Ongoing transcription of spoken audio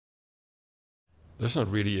There's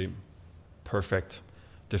not really a perfect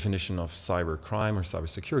definition of cybercrime or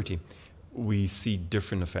cybersecurity. We see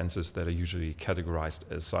different offenses that are usually categorized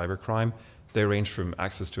as cybercrime. They range from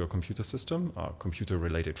access to a computer system,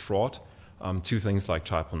 computer-related fraud, to things like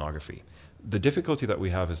child pornography. The difficulty that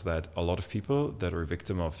we have is that a lot of people that are a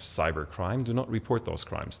victim of cybercrime do not report those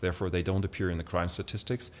crimes. Therefore, they don't appear in the crime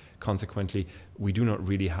statistics. Consequently, we do not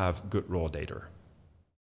really have good raw data.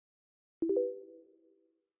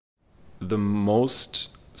 The most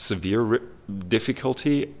severe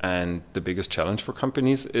difficulty and the biggest challenge for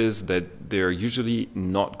companies is that they're usually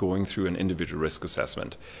not going through an individual risk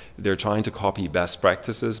assessment. They're trying to copy best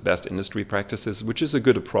practices, best industry practices, which is a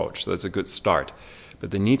good approach. That's a good start.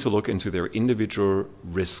 But they need to look into their individual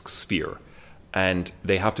risk sphere, and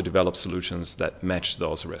they have to develop solutions that match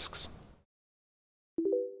those risks.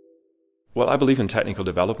 Well, I believe in technical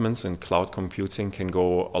developments, and cloud computing can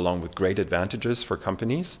go along with great advantages for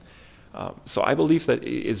companies. So I believe that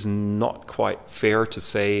it is not quite fair to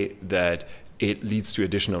say that it leads to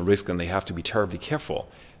additional risk and they have to be terribly careful.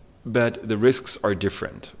 But the risks are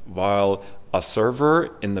different. While a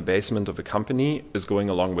server in the basement of a company is going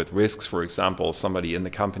along with risks, for example, somebody in the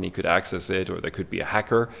company could access it, or there could be a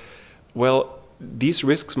hacker, well, these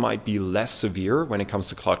risks might be less severe when it comes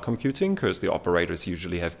to cloud computing because the operators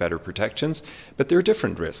usually have better protections, but there are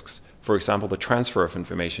different risks. For example, the transfer of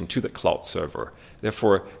information to the cloud server.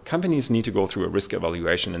 Therefore, companies need to go through a risk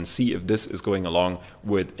evaluation and see if this is going along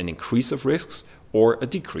with an increase of risks or a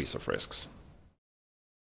decrease of risks.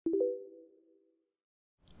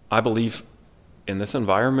 I believe in this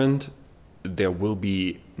environment, there will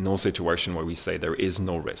be no situation where we say there is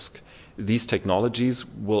no risk. These technologies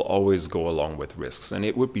will always go along with risks, and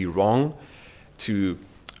it would be wrong to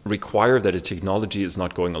require that a technology is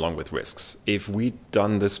not going along with risks. If we'd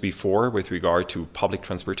done this before with regard to public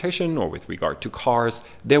transportation or with regard to cars,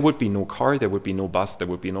 there would be no car, there would be no bus, there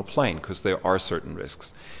would be no plane, because there are certain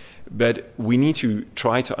risks. But we need to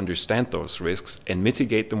try to understand those risks and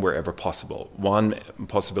mitigate them wherever possible. One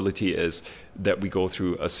possibility is that we go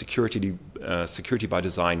through a security by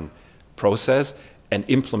design process and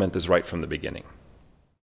implement this right from the beginning.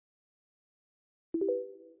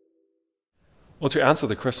 Well, to answer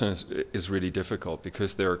the question is really difficult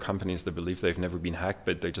because there are companies that believe they've never been hacked,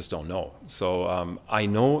 but they just don't know. So I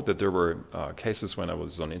know that there were cases when I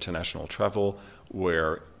was on international travel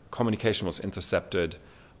where communication was intercepted.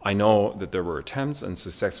 I know that there were attempts and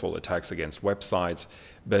successful attacks against websites,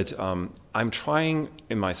 but I'm trying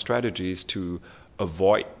in my strategies to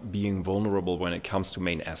avoid being vulnerable when it comes to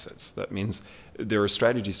main assets. That means there are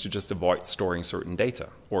strategies to just avoid storing certain data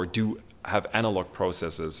or have analog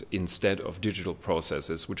processes instead of digital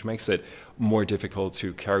processes, which makes it more difficult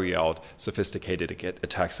to carry out sophisticated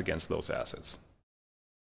attacks against those assets.